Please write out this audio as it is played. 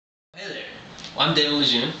Well, I'm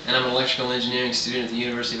dmlejeune, and I'm an electrical engineering student at the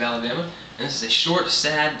University of Alabama, and this is a short,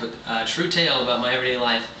 sad, but true tale about my everyday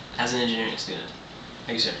life as an engineering student.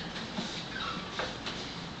 Thank you, sir.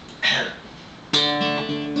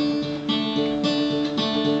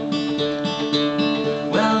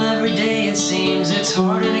 Well, every day it seems it's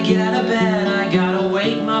harder to get out of bed. I gotta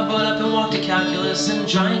wake my butt up and walk to calculus and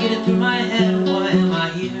try and get it through my head. Why am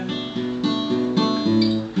I here?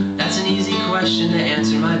 That's an easy question to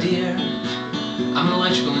answer, my dear. I'm an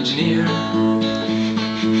electrical engineer.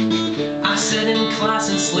 I sit in class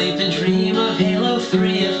and sleep and dream of Halo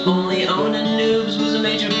 3. If only owning noobs was a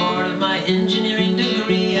major part of my engineering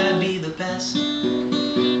degree, I'd be the best.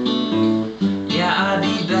 Yeah, I'd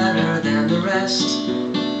be better than the rest.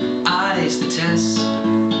 I'd ace the tests.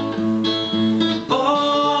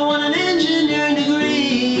 Oh, I want an engineering degree.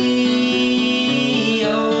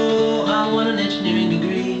 Oh, I want an engineering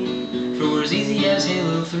degree for as easy as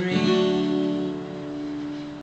Halo 3.